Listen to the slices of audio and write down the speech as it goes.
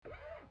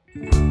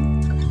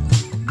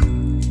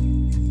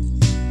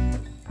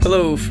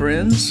Hello,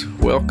 friends.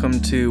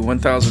 Welcome to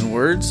 1000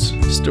 Words,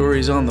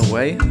 Stories on the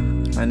Way.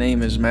 My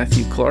name is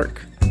Matthew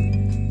Clark.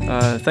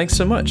 Thanks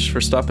so much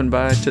for stopping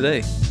by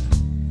today.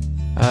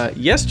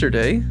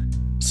 Yesterday,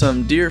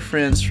 some dear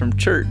friends from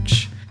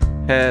church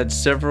had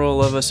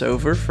several of us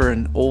over for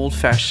an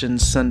old-fashioned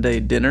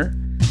Sunday dinner,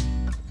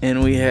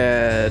 and we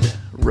had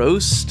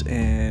roast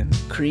and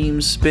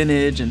cream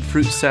spinach and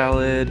fruit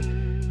salad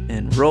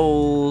and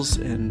rolls,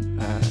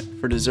 and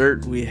for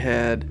dessert we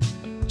had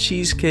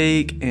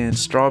cheesecake and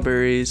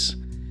strawberries.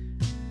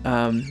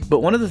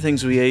 But one of the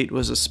things we ate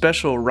was a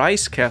special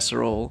rice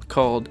casserole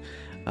called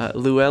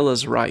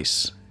Luella's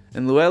Rice.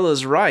 And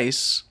Luella's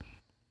Rice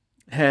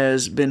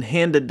has been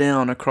handed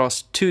down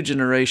across 2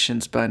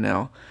 generations by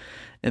now.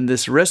 And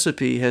this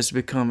recipe has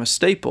become a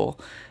staple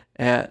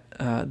at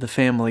the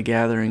family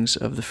gatherings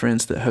of the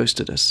friends that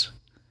hosted us.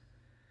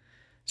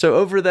 So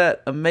over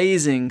that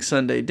amazing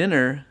Sunday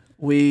dinner,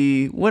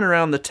 we went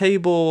around the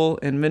table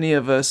and many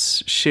of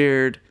us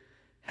shared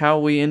how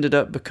we ended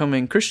up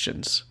becoming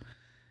Christians.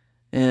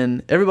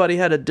 And everybody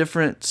had a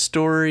different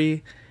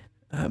story,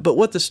 but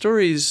what the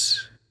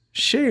stories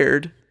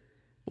shared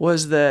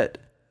was that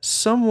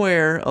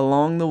somewhere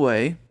along the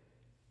way,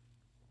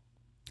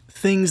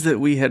 things that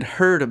we had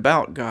heard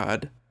about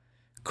God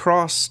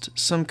crossed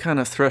some kind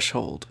of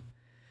threshold.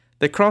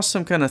 They crossed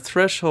some kind of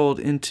threshold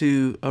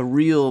into a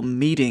real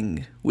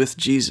meeting with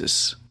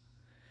Jesus.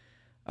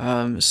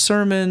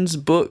 Sermons,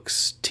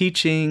 books,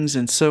 teachings,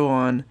 and so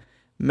on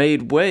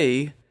made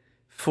way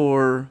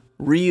for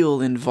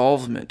real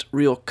involvement,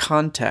 real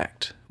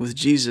contact with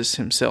Jesus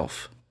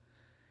himself.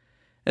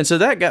 And so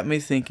that got me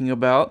thinking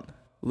about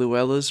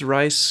Luella's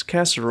Rice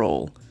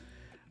Casserole,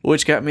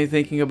 which got me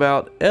thinking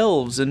about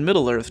elves in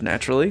Middle-earth,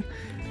 naturally,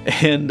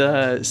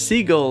 and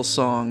seagull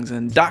songs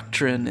and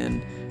doctrine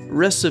and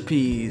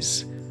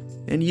recipes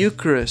and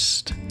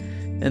Eucharist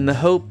and the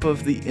hope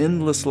of the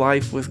endless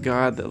life with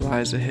God that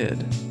lies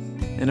ahead.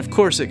 And of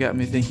course, it got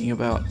me thinking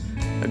about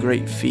a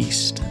great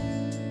feast.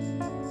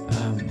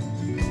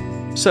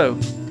 So,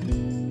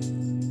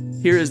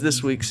 here is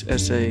this week's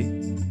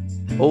essay,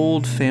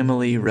 Old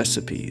Family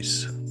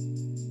Recipes.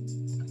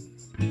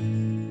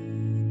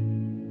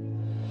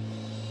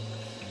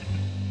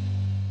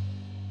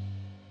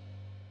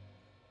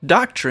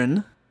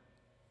 Doctrine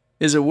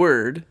is a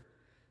word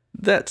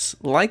that's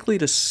likely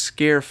to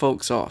scare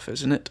folks off,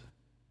 isn't it?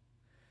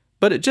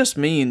 But it just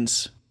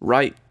means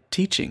right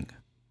teaching.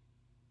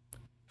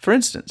 For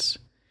instance,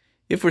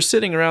 if we're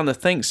sitting around the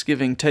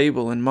Thanksgiving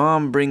table and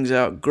Mom brings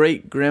out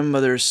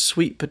great-grandmother's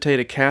sweet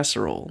potato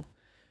casserole,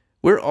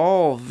 we're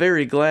all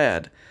very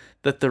glad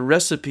that the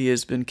recipe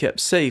has been kept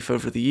safe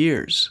over the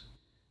years.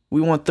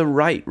 We want the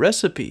right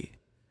recipe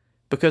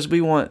because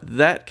we want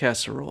that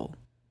casserole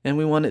and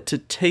we want it to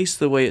taste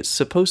the way it's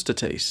supposed to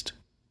taste.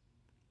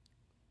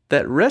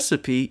 That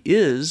recipe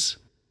is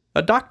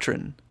a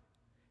doctrine.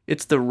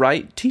 It's the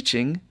right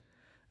teaching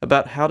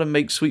about how to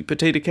make sweet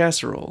potato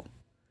casserole.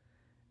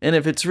 And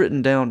if it's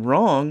written down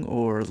wrong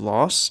or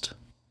lost,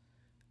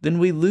 then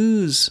we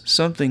lose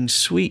something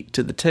sweet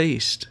to the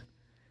taste.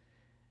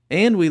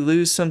 And we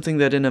lose something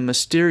that in a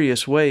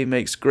mysterious way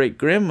makes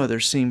great-grandmother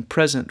seem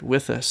present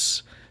with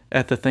us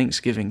at the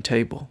Thanksgiving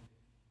table.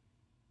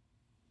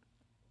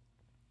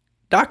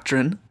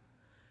 Doctrine,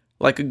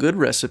 like a good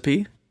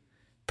recipe,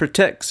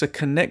 protects a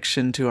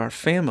connection to our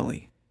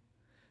family.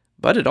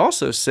 But it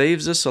also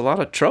saves us a lot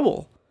of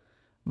trouble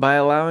by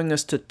allowing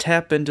us to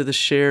tap into the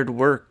shared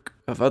work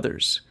of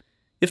others.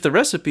 If the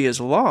recipe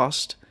is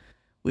lost,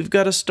 we've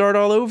got to start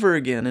all over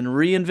again and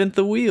reinvent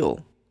the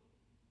wheel.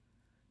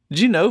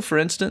 Did you know, for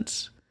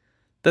instance,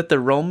 that the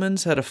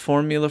Romans had a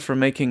formula for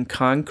making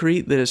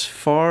concrete that is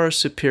far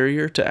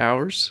superior to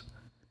ours?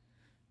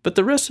 But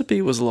the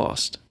recipe was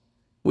lost.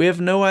 We have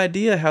no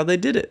idea how they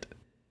did it.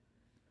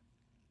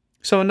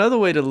 So another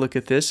way to look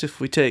at this,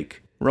 if we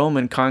take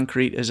Roman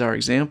concrete as our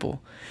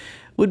example,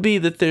 would be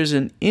that there's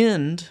an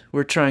end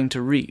we're trying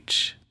to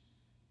reach,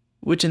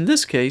 which in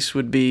this case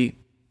would be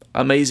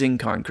amazing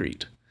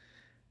concrete.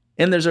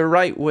 And there's a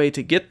right way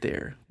to get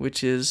there,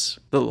 which is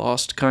the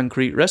lost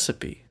concrete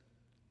recipe.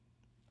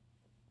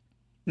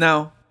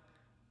 Now,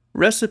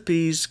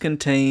 recipes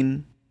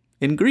contain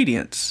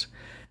ingredients,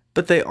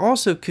 but they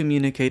also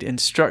communicate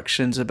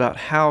instructions about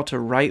how to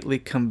rightly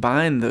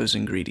combine those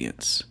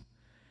ingredients.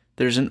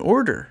 There's an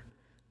order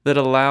that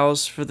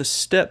allows for the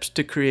steps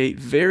to create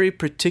very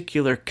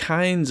particular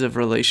kinds of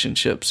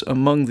relationships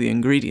among the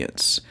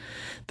ingredients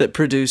that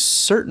produce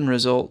certain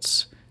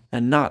results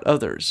and not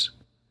others.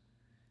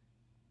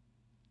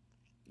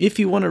 If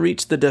you want to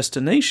reach the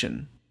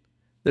destination,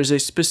 there's a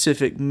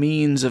specific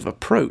means of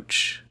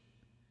approach.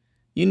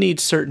 You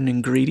need certain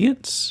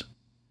ingredients,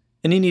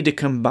 and you need to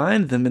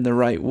combine them in the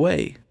right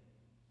way.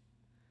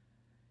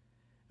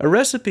 A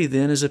recipe,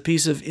 then, is a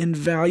piece of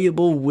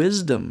invaluable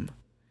wisdom,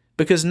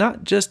 because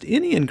not just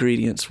any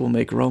ingredients will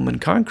make Roman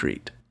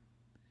concrete,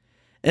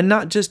 and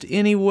not just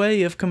any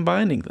way of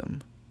combining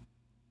them.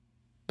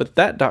 But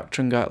that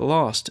doctrine got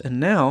lost, and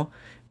now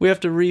we have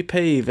to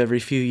repave every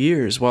few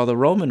years, while the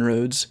Roman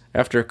roads,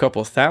 after a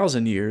couple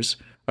thousand years,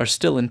 are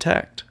still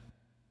intact.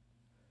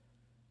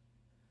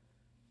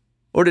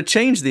 Or to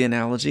change the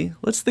analogy,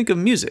 let's think of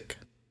music.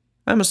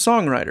 I'm a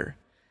songwriter,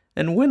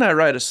 and when I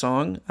write a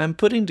song, I'm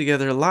putting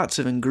together lots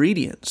of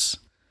ingredients.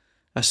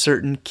 A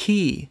certain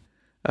key,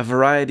 a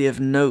variety of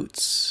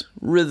notes,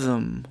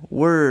 rhythm,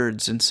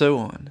 words, and so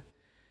on.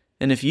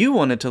 And if you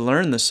wanted to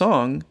learn the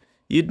song,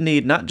 you'd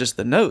need not just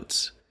the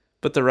notes,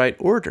 but the right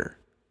order,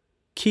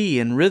 key,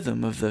 and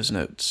rhythm of those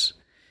notes,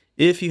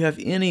 if you have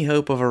any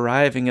hope of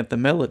arriving at the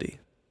melody.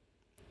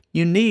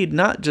 You need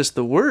not just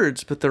the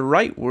words, but the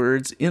right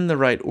words in the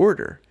right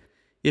order,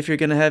 if you're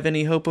going to have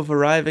any hope of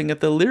arriving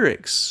at the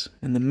lyrics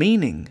and the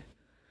meaning.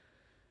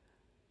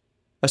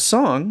 A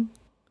song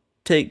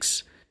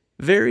takes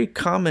very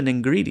common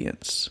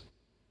ingredients,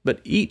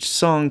 but each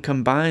song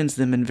combines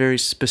them in very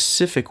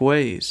specific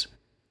ways.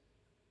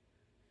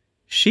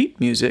 Sheet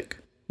music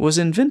was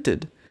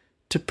invented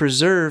to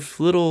preserve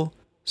little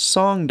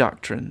song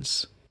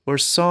doctrines or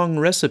song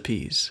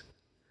recipes.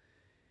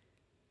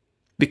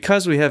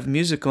 Because we have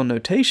musical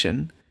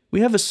notation,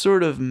 we have a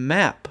sort of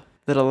map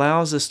that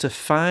allows us to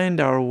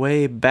find our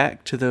way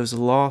back to those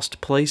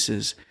lost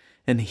places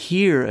and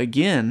hear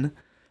again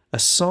a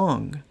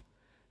song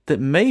that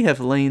may have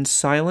lain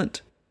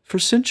silent for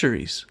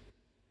centuries.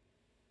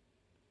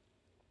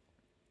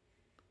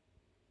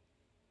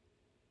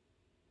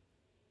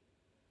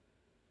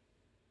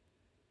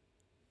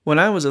 When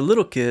I was a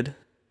little kid,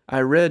 I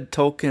read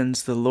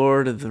Tolkien's The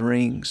Lord of the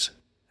Rings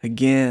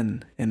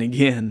again and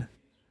again.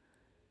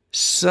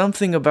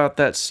 Something about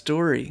that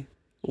story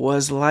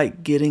was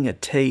like getting a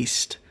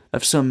taste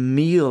of some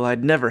meal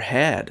I'd never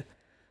had,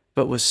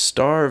 but was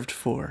starved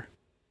for.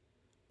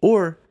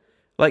 Or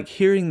like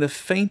hearing the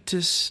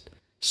faintest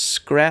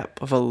scrap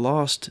of a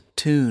lost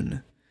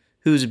tune,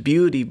 whose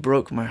beauty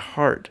broke my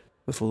heart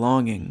with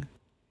longing.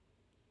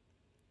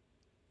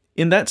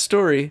 In that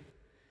story,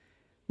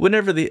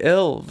 whenever the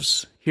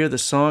elves hear the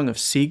song of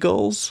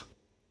seagulls,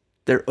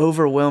 they're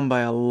overwhelmed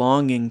by a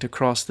longing to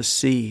cross the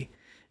sea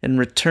and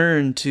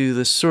return to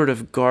the sort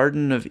of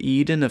Garden of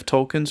Eden of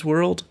Tolkien's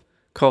world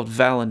called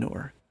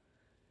Valinor.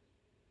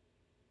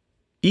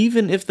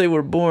 Even if they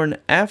were born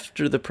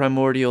after the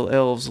primordial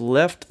elves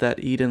left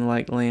that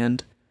Eden-like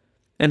land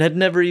and had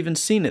never even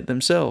seen it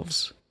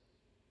themselves,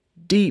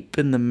 deep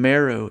in the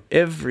marrow,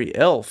 every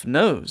elf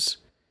knows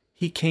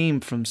he came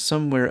from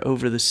somewhere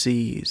over the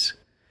seas,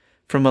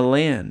 from a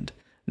land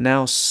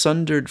now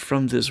sundered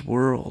from this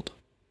world,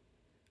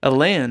 a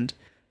land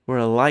where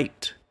a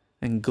light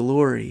and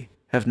glory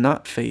have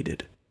not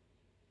faded.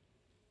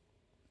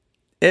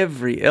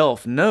 Every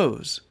elf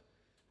knows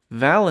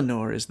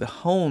Valinor is the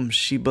home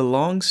she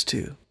belongs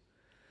to,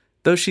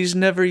 though she's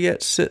never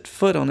yet set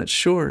foot on its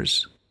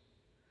shores.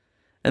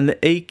 And the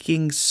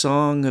aching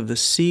song of the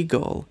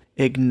seagull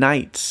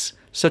ignites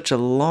such a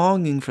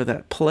longing for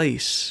that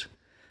place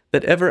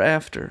that ever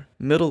after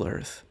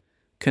Middle-earth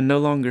can no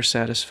longer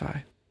satisfy.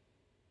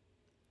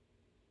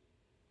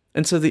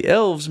 And so the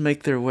elves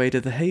make their way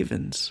to the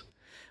havens,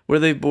 where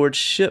they board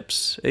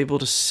ships able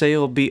to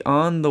sail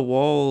beyond the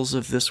walls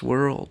of this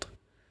world,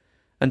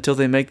 until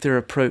they make their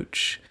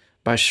approach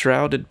by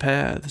shrouded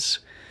paths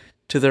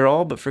to their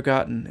all but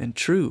forgotten and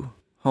true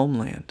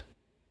homeland.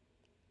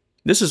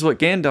 This is what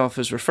Gandalf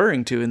is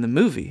referring to in the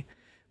movie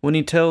when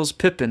he tells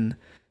Pippin,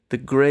 the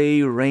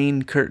gray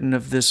rain curtain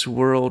of this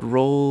world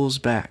rolls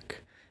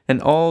back,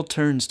 and all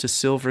turns to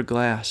silver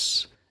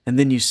glass, and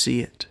then you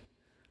see it.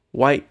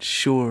 White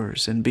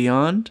shores, and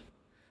beyond,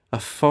 a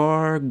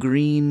far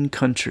green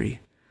country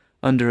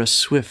under a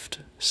swift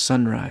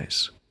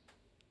sunrise.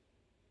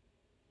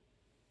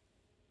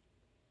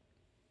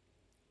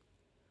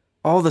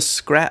 All the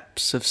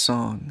scraps of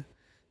song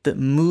that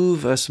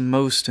move us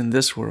most in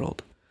this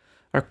world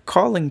are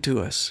calling to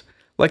us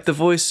like the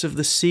voice of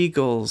the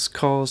seagulls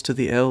calls to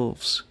the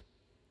elves.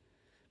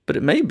 But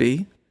it may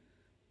be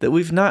that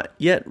we've not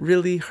yet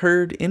really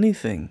heard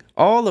anything.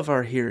 All of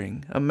our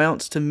hearing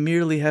amounts to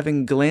merely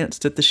having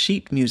glanced at the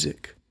sheet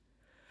music,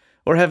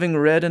 or having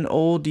read an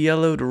old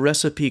yellowed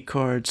recipe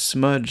card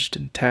smudged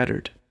and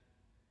tattered.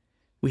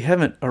 We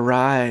haven't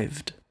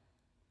arrived.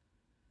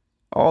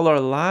 All our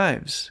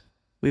lives,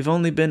 we've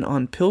only been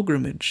on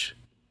pilgrimage,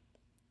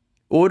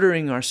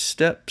 ordering our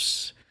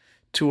steps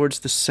towards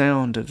the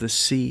sound of the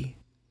sea.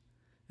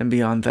 And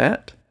beyond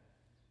that,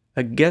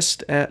 a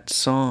guessed-at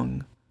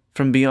song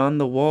from beyond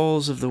the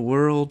walls of the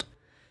world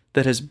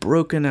that has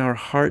broken our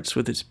hearts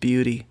with its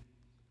beauty.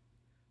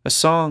 A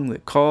song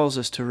that calls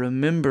us to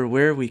remember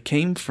where we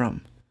came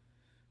from,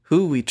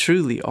 who we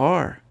truly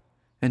are,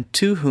 and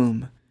to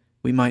whom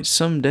we might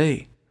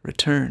someday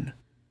return.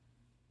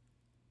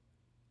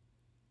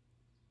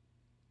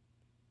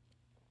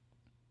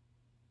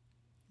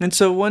 And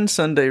so one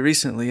Sunday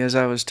recently, as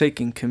I was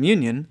taking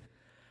communion,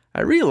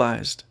 I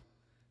realized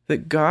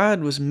that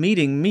God was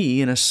meeting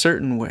me in a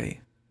certain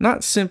way,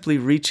 not simply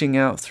reaching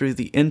out through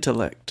the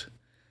intellect.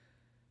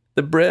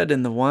 The bread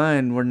and the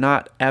wine were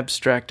not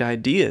abstract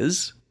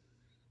ideas.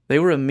 They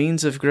were a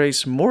means of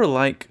grace more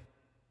like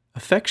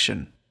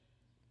affection.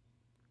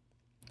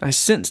 I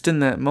sensed in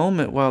that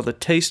moment, while the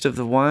taste of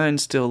the wine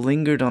still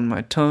lingered on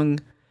my tongue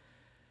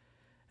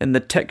and the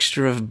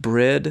texture of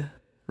bread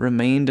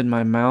remained in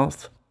my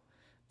mouth,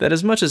 that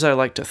as much as I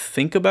like to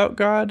think about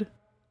God,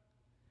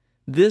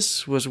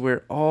 this was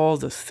where all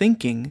the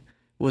thinking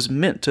was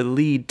meant to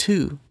lead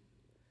to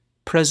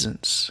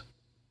presence,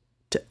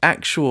 to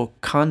actual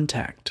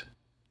contact.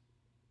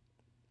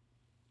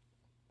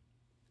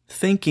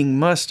 Thinking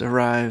must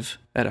arrive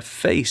at a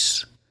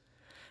face,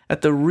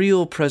 at the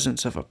real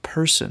presence of a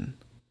person.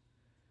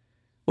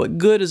 What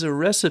good is a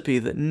recipe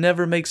that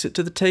never makes it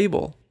to the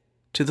table,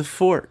 to the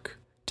fork,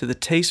 to the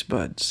taste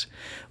buds?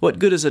 What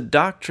good is a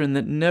doctrine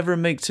that never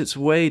makes its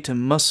way to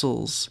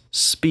muscles,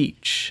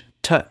 speech,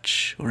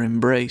 touch, or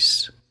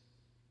embrace?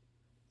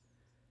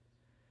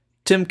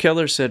 Tim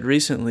Keller said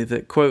recently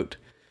that, quote,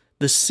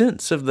 "The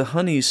sense of the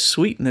honey's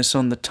sweetness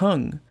on the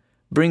tongue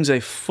brings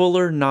a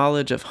fuller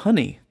knowledge of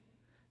honey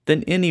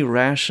than any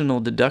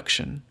rational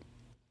deduction.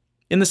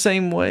 In the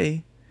same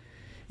way,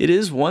 it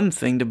is one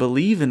thing to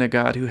believe in a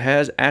God who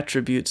has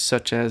attributes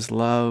such as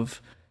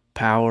love,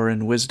 power,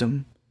 and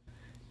wisdom.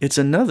 It's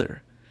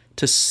another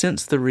to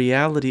sense the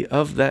reality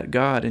of that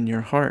God in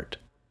your heart.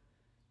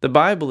 The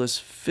Bible is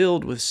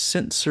filled with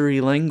sensory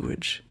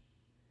language.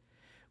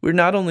 We're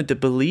not only to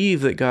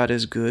believe that God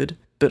is good,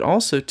 but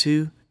also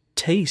to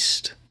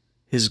taste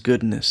His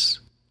goodness,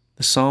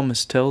 the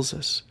psalmist tells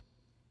us.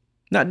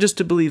 Not just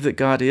to believe that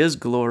God is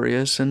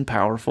glorious and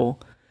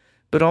powerful,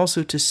 but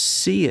also to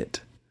see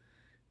it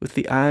with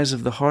the eyes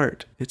of the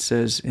heart, it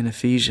says in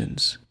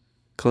Ephesians,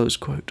 close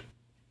quote.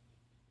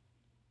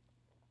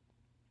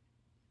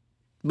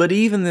 But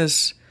even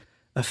this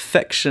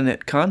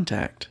affectionate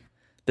contact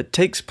that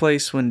takes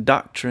place when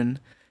doctrine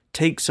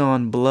takes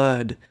on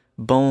blood,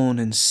 bone,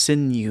 and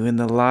sinew in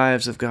the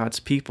lives of God's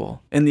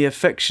people, and the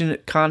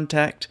affectionate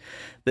contact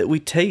that we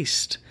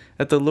taste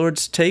at the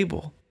Lord's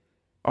table,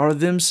 are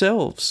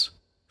themselves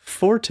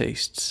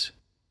foretastes.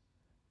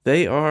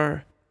 They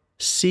are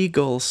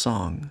seagull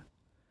song,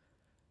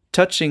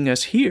 touching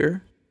us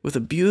here with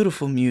a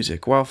beautiful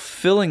music while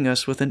filling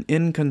us with an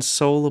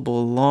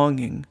inconsolable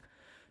longing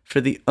for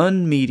the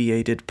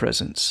unmediated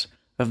presence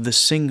of the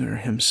singer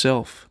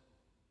himself.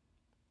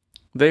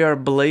 They are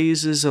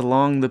blazes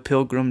along the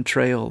pilgrim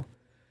trail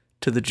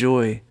to the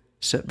joy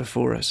set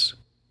before us.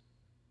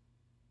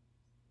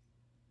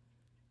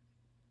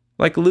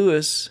 Like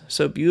Lewis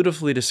so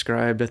beautifully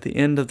described at the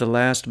end of the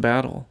last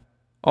battle,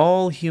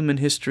 all human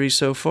history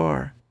so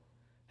far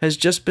has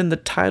just been the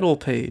title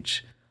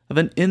page of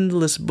an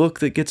endless book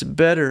that gets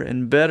better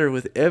and better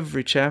with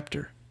every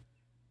chapter.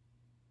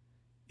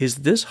 Is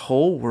this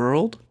whole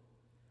world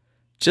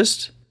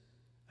just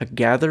a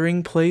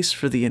gathering place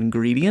for the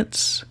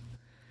ingredients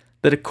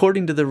that,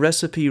 according to the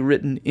recipe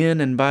written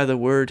in and by the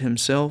Word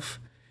Himself,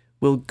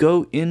 will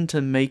go into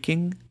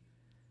making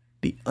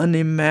the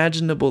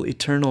unimaginable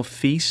eternal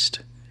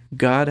feast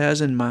God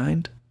has in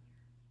mind?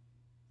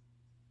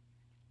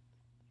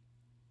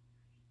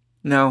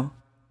 Now,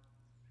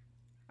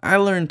 I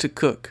learned to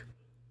cook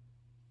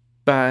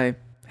by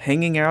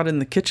hanging out in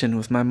the kitchen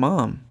with my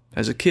mom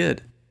as a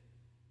kid.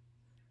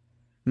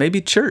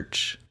 Maybe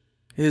church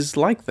is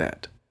like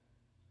that.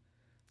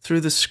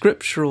 Through the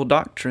scriptural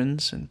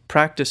doctrines and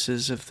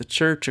practices of the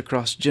church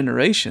across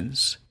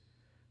generations,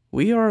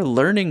 we are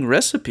learning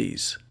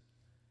recipes.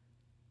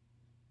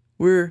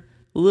 We're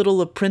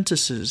little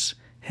apprentices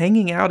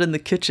hanging out in the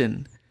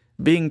kitchen,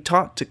 being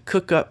taught to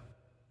cook up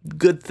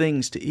good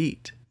things to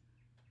eat.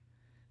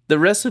 The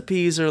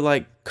recipes are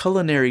like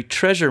culinary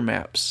treasure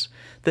maps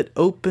that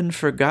open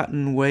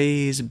forgotten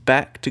ways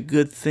back to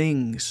good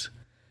things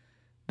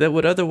that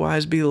would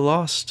otherwise be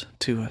lost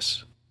to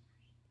us.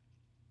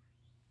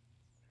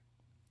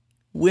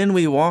 When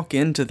we walk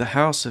into the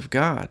house of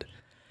God,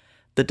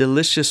 the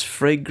delicious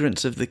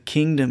fragrance of the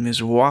kingdom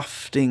is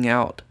wafting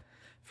out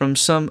from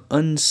some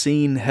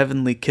unseen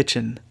heavenly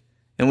kitchen,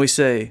 and we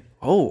say,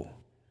 "Oh,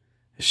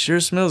 it sure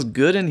smells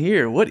good in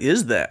here. What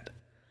is that?"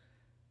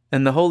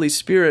 And the Holy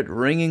Spirit,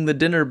 ringing the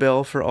dinner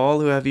bell for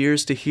all who have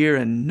ears to hear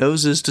and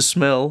noses to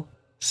smell,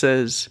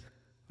 says,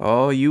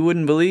 "Oh, you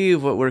wouldn't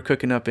believe what we're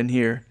cooking up in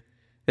here.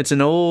 It's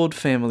an old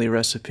family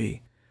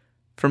recipe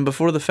from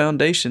before the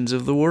foundations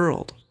of the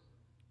world."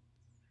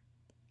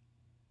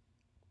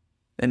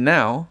 And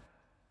now,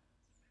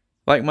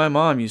 like my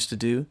mom used to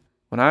do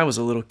when I was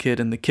a little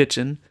kid in the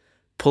kitchen,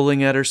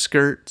 pulling at her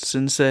skirts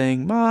and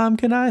saying, "Mom,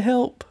 can I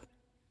help?"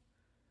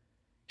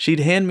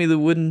 she'd hand me the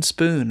wooden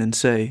spoon and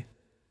say,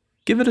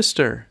 "Give it a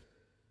stir.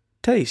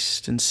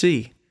 Taste and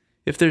see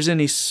if there's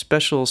any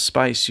special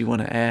spice you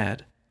want to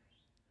add."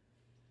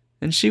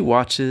 And she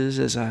watches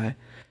as I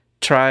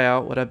try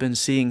out what I've been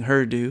seeing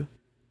her do.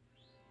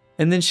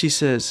 And then she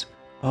says,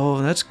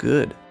 "Oh, that's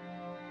good.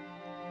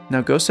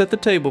 Now go set the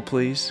table,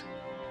 please,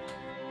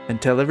 and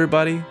tell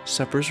everybody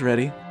supper's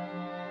ready."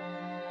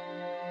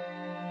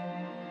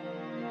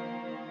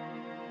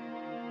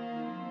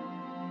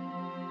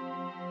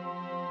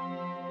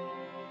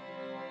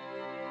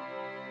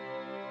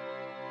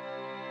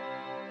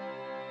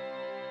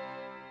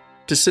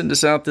 To send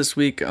us out this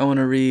week, I want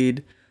to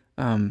read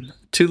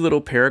two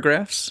little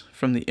paragraphs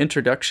from the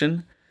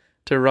introduction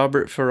to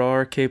Robert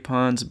Farrar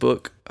Capon's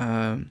book,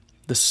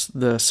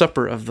 The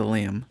Supper of the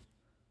Lamb.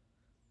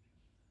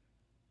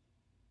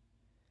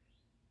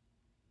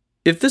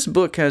 If this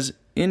book has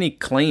any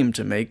claim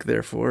to make,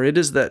 therefore, it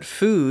is that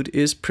food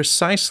is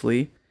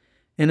precisely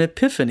an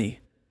epiphany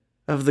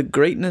of the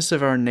greatness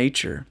of our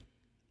nature.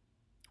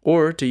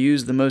 Or, to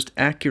use the most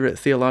accurate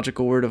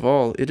theological word of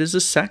all, it is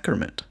a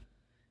sacrament,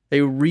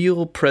 a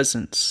real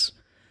presence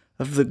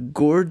of the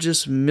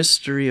gorgeous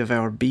mystery of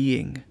our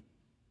being.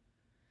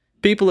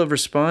 People have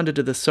responded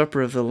to the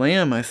Supper of the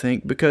Lamb, I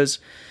think, because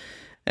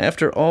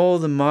after all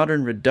the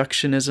modern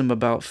reductionism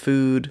about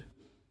food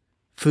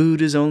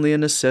is only a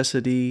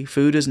necessity,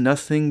 food is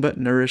nothing but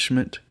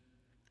nourishment,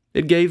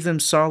 it gave them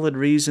solid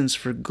reasons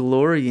for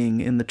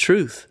glorying in the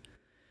truth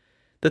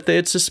that they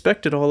had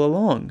suspected all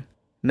along,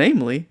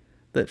 namely,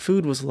 that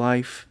food was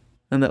life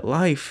and that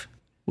life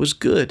was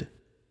good.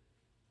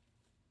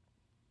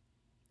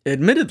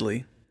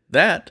 Admittedly,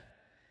 that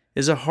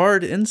is a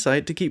hard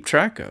insight to keep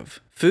track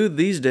of. Food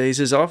these days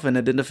is often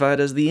identified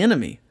as the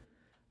enemy.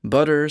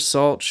 Butter,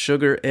 salt,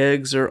 sugar,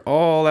 eggs are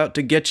all out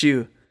to get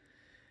you.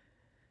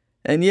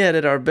 And yet,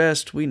 at our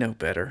best, we know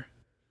better.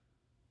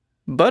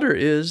 Butter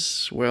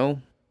is,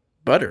 well,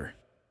 butter.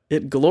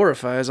 It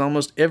glorifies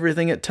almost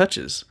everything it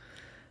touches.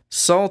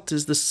 Salt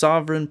is the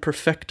sovereign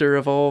perfecter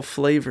of all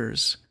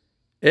flavors.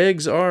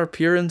 Eggs are,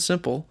 pure and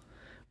simple,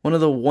 one of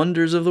the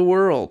wonders of the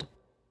world.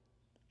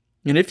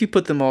 And if you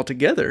put them all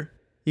together,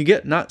 you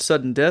get not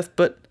sudden death,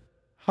 but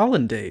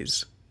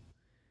hollandaise,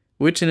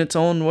 which in its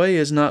own way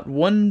is not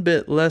one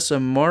bit less a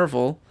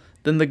marvel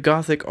than the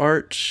Gothic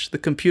arch, the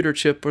computer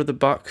chip, or the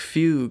Bach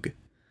fugue.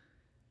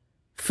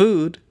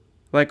 Food,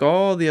 like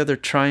all the other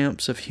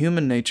triumphs of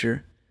human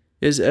nature,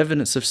 is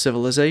evidence of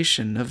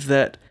civilization, of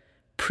that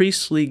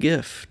priestly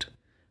gift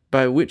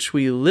by which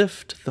we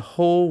lift the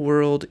whole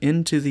world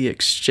into the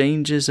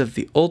exchanges of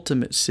the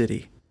ultimate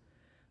city,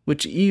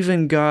 which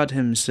even God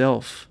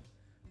himself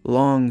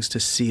longs to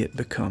see it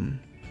become.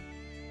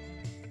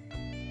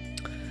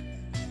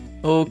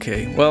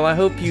 Okay, well, I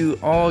hope you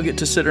all get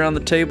to sit around the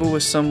table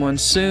with someone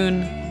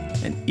soon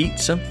and eat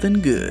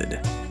something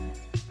good.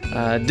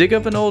 Dig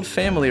up an old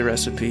family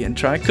recipe and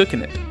try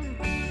cooking it.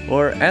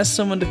 Or ask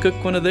someone to cook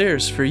one of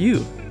theirs for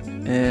you,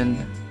 and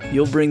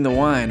you'll bring the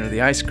wine or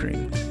the ice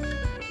cream.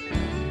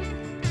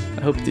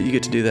 I hope that you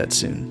get to do that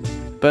soon.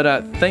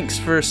 But thanks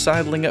for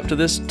sidling up to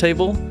this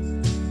table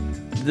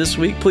this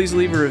week. Please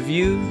leave a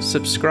review,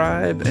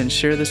 subscribe, and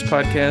share this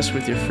podcast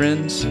with your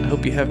friends. I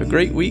hope you have a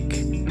great week,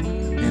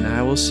 and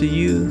I will see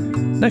you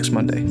next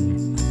Monday.